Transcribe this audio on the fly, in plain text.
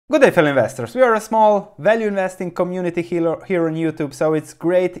Good day, fellow investors. We are a small value investing community here on YouTube, so it's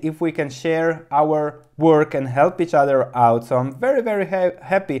great if we can share our work and help each other out. So I'm very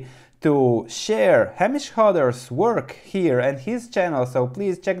happy to share Hamish Hodder's work here and his channel. So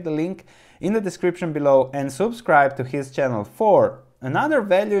please check the link in the description below and subscribe to his channel for another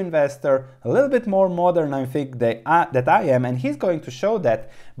value investor, a little bit more modern, I think, that I am, and he's going to show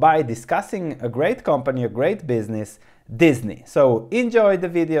that by discussing a great company, a great business, Disney. So enjoy the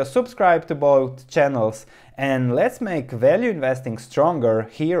video, subscribe to both channels, and let's make value investing stronger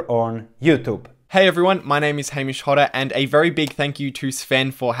here on YouTube. Hey everyone, my name is Hamish Hodder, and a very big thank you to Sven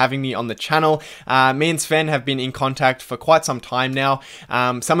for having me on the channel. Me and Sven have been in contact for quite some time now.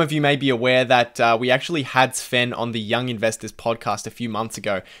 Some of you may be aware that we actually had Sven on the Young Investors podcast a few months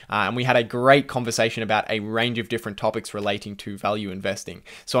ago, and we had a great conversation about a range of different topics relating to value investing.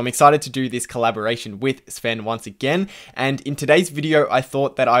 So I'm excited to do this collaboration with Sven once again, and in today's video I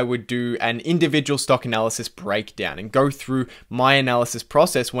thought that I would do an individual stock analysis breakdown and go through my analysis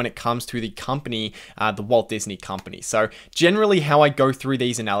process when it comes to the company, the Walt Disney Company. So generally how I go through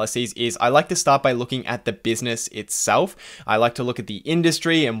these analyses is I like to start by looking at the business itself. I like to look at the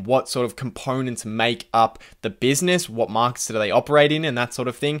industry and what sort of components make up the business, what markets do they operate in, and that sort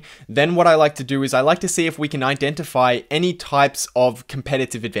of thing. Then what I like to do is I like to see if we can identify any types of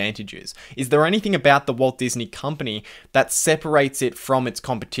competitive advantages. Is there anything about the Walt Disney Company that separates it from its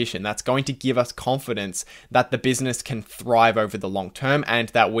competition that's going to give us confidence that the business can thrive over the long term and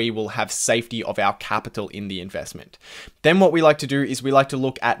that we will have safety of our capital in the investment? Then what we like to do is we like to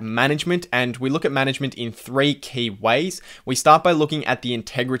look at management, and we look at management in three key ways. We start by looking at the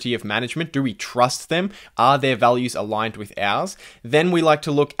integrity of management. Do we trust them? Are their values aligned with ours? Then we like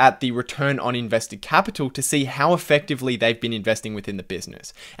to look at the return on invested capital to see how effectively they've been investing within the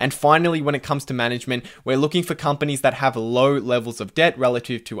business. And finally, when it comes to management, we're looking for companies that have low levels of debt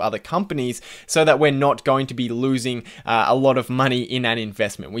relative to other companies so that we're not going to be losing a lot of money in an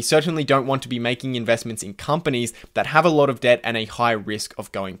investment. We certainly don't want to be making investments in companies that have a lot of debt and a high risk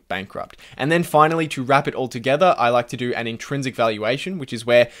of going bankrupt. And then finally, to wrap it all together, I like to do an intrinsic valuation, which is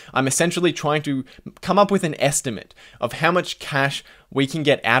where I'm essentially trying to come up with an estimate of how much cash we can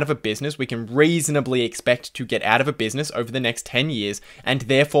get out of a business, we can reasonably expect to get out of a business over the next 10 years, and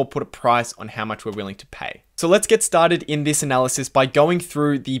therefore put a price on how much we're willing to pay. So let's get started in this analysis by going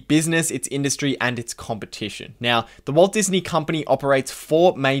through the business, its industry, and its competition. Now, the Walt Disney Company operates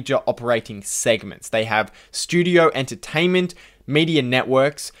four major operating segments. They have studio entertainment, media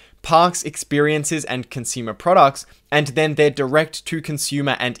networks, parks, experiences, and consumer products, and then their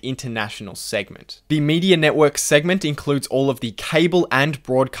direct-to-consumer and international segment. The media network segment includes all of the cable and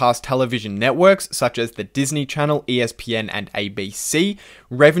broadcast television networks, such as the Disney Channel, ESPN, and ABC.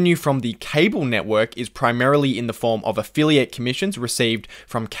 Revenue from the cable network is primarily in the form of affiliate commissions received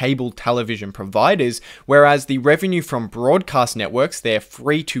from cable television providers, whereas the revenue from broadcast networks, their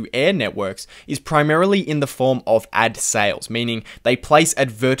free-to-air networks, is primarily in the form of ad sales, meaning they place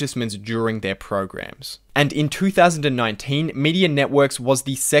advertisements during their programs. And in 2019, media networks was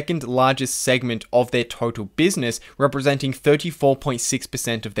the second largest segment of their total business, representing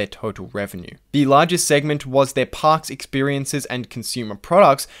 34.6% of their total revenue. The largest segment was their parks, experiences, and consumer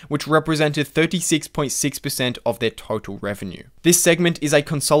products, which represented 36.6% of their total revenue. This segment is a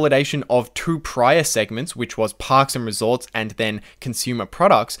consolidation of two prior segments, which was parks and resorts and then consumer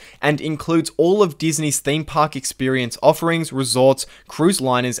products, and includes all of Disney's theme park experience offerings, resorts, cruise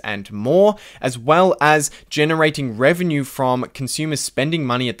liners, and more, as well as generating revenue from consumers spending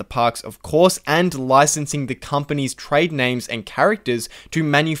money at the parks, of course, and licensing the company's trade names and characters to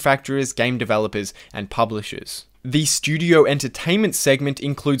manufacturers, game developers, and publishers. The studio entertainment segment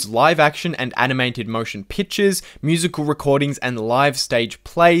includes live action and animated motion pictures, musical recordings, and live stage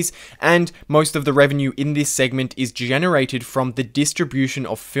plays, and most of the revenue in this segment is generated from the distribution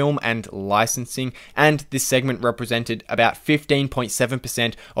of film and licensing, and this segment represented about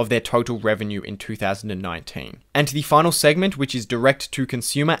 15.7% of their total revenue in 2019. And the final segment, which is direct to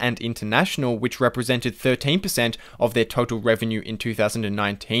consumer and international, which represented 13% of their total revenue in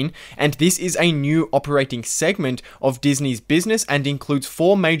 2019, and this is a new operating segment of Disney's business and includes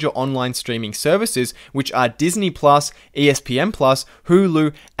four major online streaming services, which are Disney+, ESPN+,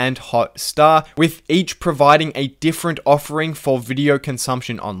 Hulu, and Hotstar, with each providing a different offering for video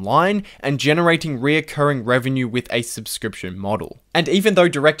consumption online and generating reoccurring revenue with a subscription model. And even though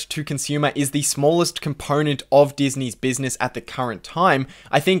direct-to-consumer is the smallest component of Disney's business at the current time,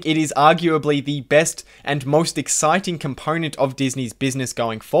 I think it is arguably the best and most exciting component of Disney's business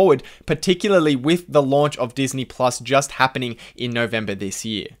going forward, particularly with the launch of Disney Plus just happening in November this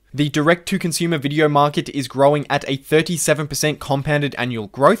year. The direct-to-consumer video market is growing at a 37% compounded annual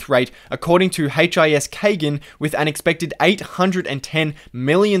growth rate, according to HIS Kagan, with an expected 810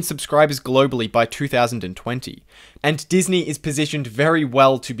 million subscribers globally by 2020. And Disney is positioned very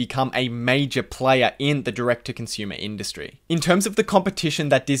well to become a major player in the direct-to-consumer industry. In terms of the competition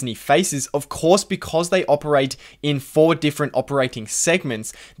that Disney faces, of course, because they operate in 4 different operating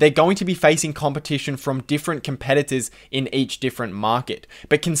segments, they're going to be facing competition from different competitors in each different market.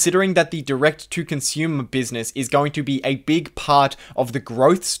 But considering that the direct-to-consumer business is going to be a big part of the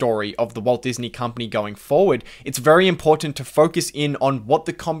growth story of the Walt Disney Company going forward, it's very important to focus in on what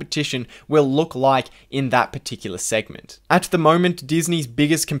the competition will look like in that particular segment. At the moment, Disney's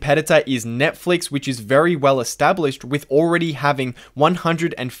biggest competitor is Netflix, which is very well established with already having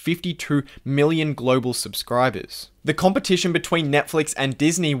 152 million global subscribers. The competition between Netflix and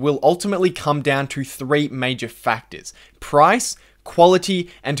Disney will ultimately come down to 3 major factors: price, quality,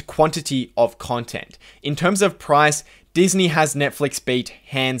 and quantity of content. In terms of price, Disney has Netflix beat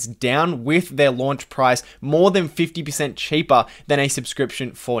hands down, with their launch price more than 50% cheaper than a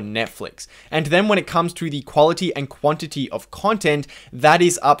subscription for Netflix. And then when it comes to the quality and quantity of content, that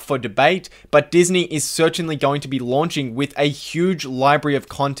is up for debate, but Disney is certainly going to be launching with a huge library of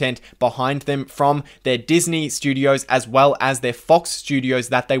content behind them from their Disney studios as well as their Fox studios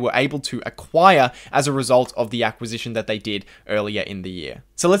that they were able to acquire as a result of the acquisition that they did earlier in the year.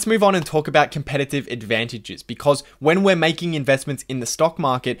 So let's move on and talk about competitive advantages, because when we're making investments in the stock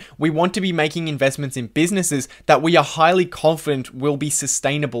market, we want to be making investments in businesses that we are highly confident will be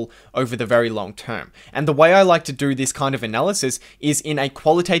sustainable over the very long term. And the way I like to do this kind of analysis is in a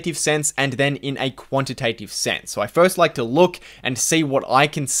qualitative sense and then in a quantitative sense. So I first like to look and see what I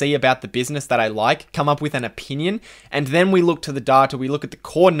can see about the business that I like, come up with an opinion, and then we look to the data, we look at the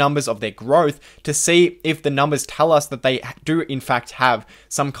core numbers of their growth to see if the numbers tell us that they do in fact have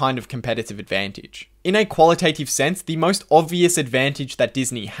some kind of competitive advantage. In a qualitative sense, the most obvious advantage that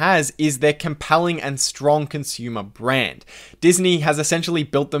Disney has is their compelling and strong consumer brand. Disney has essentially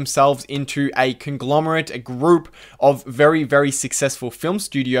built themselves into a conglomerate, a group of very, very successful film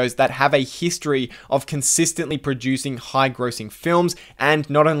studios that have a history of consistently producing high-grossing films, and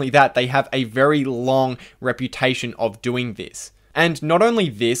not only that, they have a very long reputation of doing this. And not only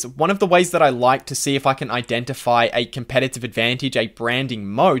this, one of the ways that I like to see if I can identify a competitive advantage, a branding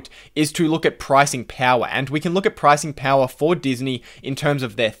moat, is to look at pricing power. And we can look at pricing power for Disney in terms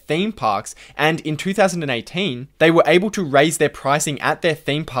of their theme parks. And in 2018, they were able to raise their pricing at their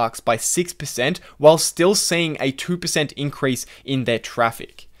theme parks by 6% while still seeing a 2% increase in their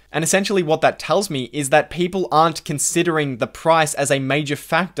traffic. And essentially what that tells me is that people aren't considering the price as a major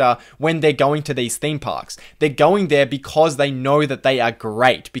factor when they're going to these theme parks. They're going there because they know that they are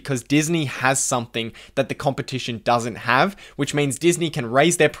great, because Disney has something that the competition doesn't have, which means Disney can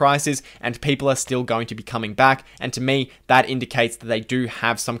raise their prices and people are still going to be coming back. And to me, that indicates that they do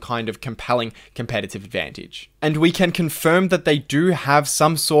have some kind of compelling competitive advantage. And we can confirm that they do have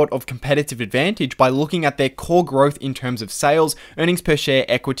some sort of competitive advantage by looking at their core growth in terms of sales, earnings per share,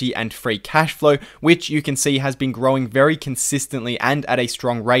 equity, and free cash flow, which you can see has been growing very consistently and at a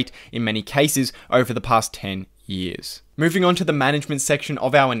strong rate in many cases over the past 10 years. Moving on to the management section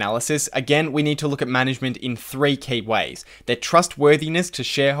of our analysis, again, we need to look at management in 3 key ways: their trustworthiness to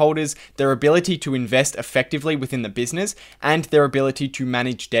shareholders, their ability to invest effectively within the business, and their ability to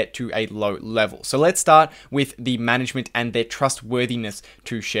manage debt to a low level. So let's start with the management and their trustworthiness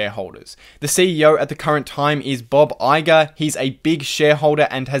to shareholders. The CEO at the current time is Bob Iger. He's a big shareholder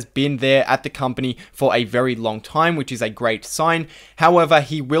and has been there at the company for a very long time, which is a great sign. However,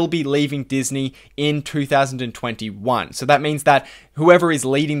 he will be leaving Disney in 2021. So that means that whoever is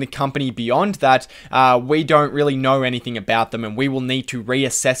leading the company beyond that, we don't really know anything about them, and we will need to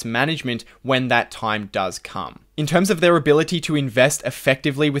reassess management when that time does come. In terms of their ability to invest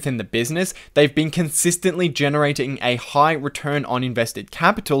effectively within the business, they've been consistently generating a high return on invested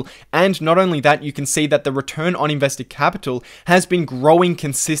capital, and not only that, you can see that the return on invested capital has been growing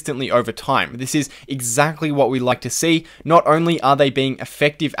consistently over time. This is exactly what we like to see. Not only are they being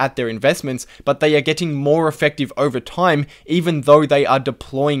effective at their investments, but they are getting more effective over time, even though they are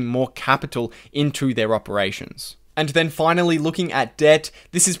deploying more capital into their operations. And then finally, looking at debt,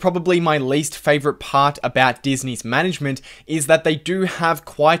 this is probably my least favorite part about Disney's management, is that they do have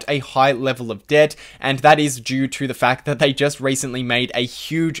quite a high level of debt, and that is due to the fact that they just recently made a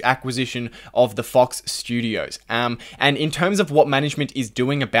huge acquisition of the Fox studios. And in terms of what management is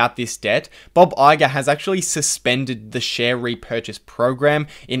doing about this debt, Bob Iger has actually suspended the share repurchase program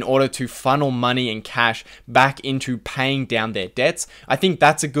in order to funnel money and cash back into paying down their debts. I think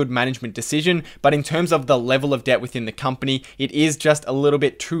that's a good management decision, but in terms of the level of debt within within the company. It is just a little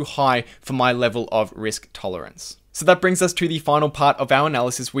bit too high for my level of risk tolerance. So that brings us to the final part of our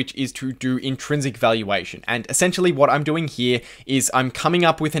analysis, which is to do intrinsic valuation. And essentially what I'm doing here is I'm coming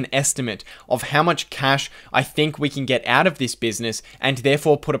up with an estimate of how much cash I think we can get out of this business and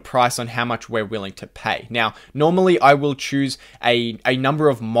therefore put a price on how much we're willing to pay. Now, normally I will choose a number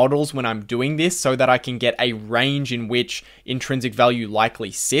of models when I'm doing this so that I can get a range in which intrinsic value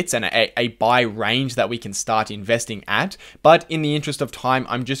likely sits and a buy range that we can start investing at. But in the interest of time,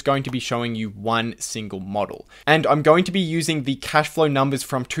 I'm just going to be showing you one single model. And I'm going to be using the cash flow numbers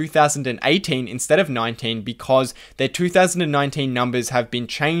from 2018 instead of 19 because their 2019 numbers have been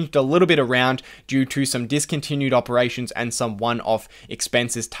changed a little bit around due to some discontinued operations and some one-off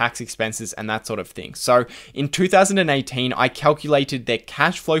expenses, tax expenses, and that sort of thing. So in 2018, I calculated their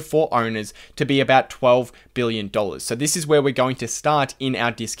cash flow for owners to be about $12 billion. So this is where we're going to start in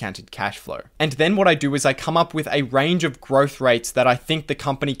our discounted cash flow. And then what I do is I come up with a range of growth rates that I think the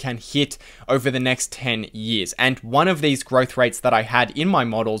company can hit over the next 10 years. And one of these growth rates that I had in my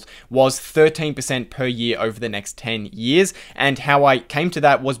models was 13% per year over the next 10 years. And how I came to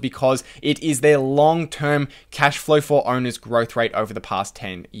that was because it is their long-term cash flow for owners growth rate over the past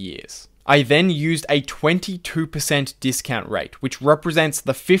 10 years. I then used a 22% discount rate, which represents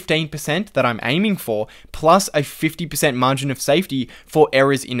the 15% that I'm aiming for, plus a 50% margin of safety for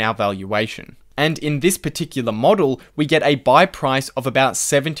errors in our valuation. And in this particular model, we get a buy price of about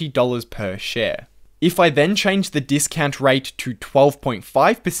 $70 per share. If I then change the discount rate to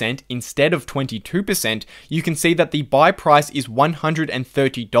 12.5% instead of 22%, you can see that the buy price is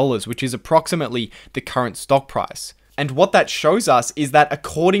 $130, which is approximately the current stock price. And what that shows us is that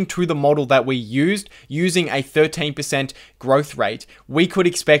according to the model that we used, using a 13% growth rate, we could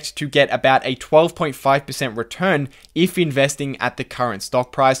expect to get about a 12.5% return if investing at the current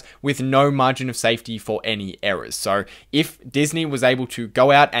stock price with no margin of safety for any errors. So if Disney was able to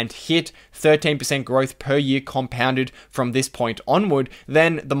go out and hit 13% growth per year compounded from this point onward,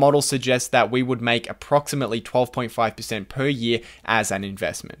 then the model suggests that we would make approximately 12.5% per year as an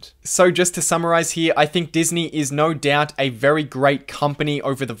investment. So just to summarize here, I think Disney is no doubt a very great company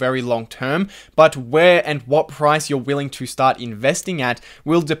over the very long term, but where and what price you're willing to start investing at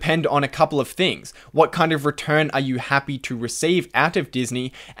will depend on a couple of things. What kind of return are you happy to receive out of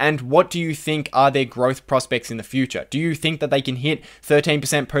Disney, and what do you think are their growth prospects in the future? Do you think that they can hit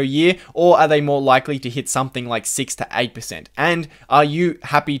 13% per year, or are they more likely to hit something like 6 to 8%? And are you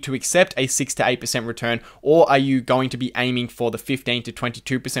happy to accept a 6 to 8% return, or are you going to be aiming for the 15 to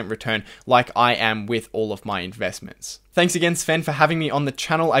 22% return like I am with all of my investments? Thanks again, Sven, for having me on the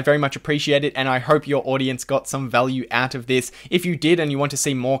channel. I very much appreciate it, and I hope your audience got some value out of this. If you did and you want to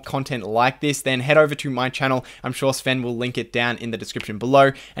see more content like this, then head over to my channel. I'm sure Sven will link it down in the description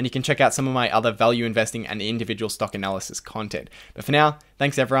below, and you can check out some of my other value investing and individual stock analysis content. But for now,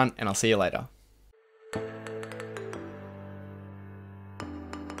 thanks everyone, and I'll see you later.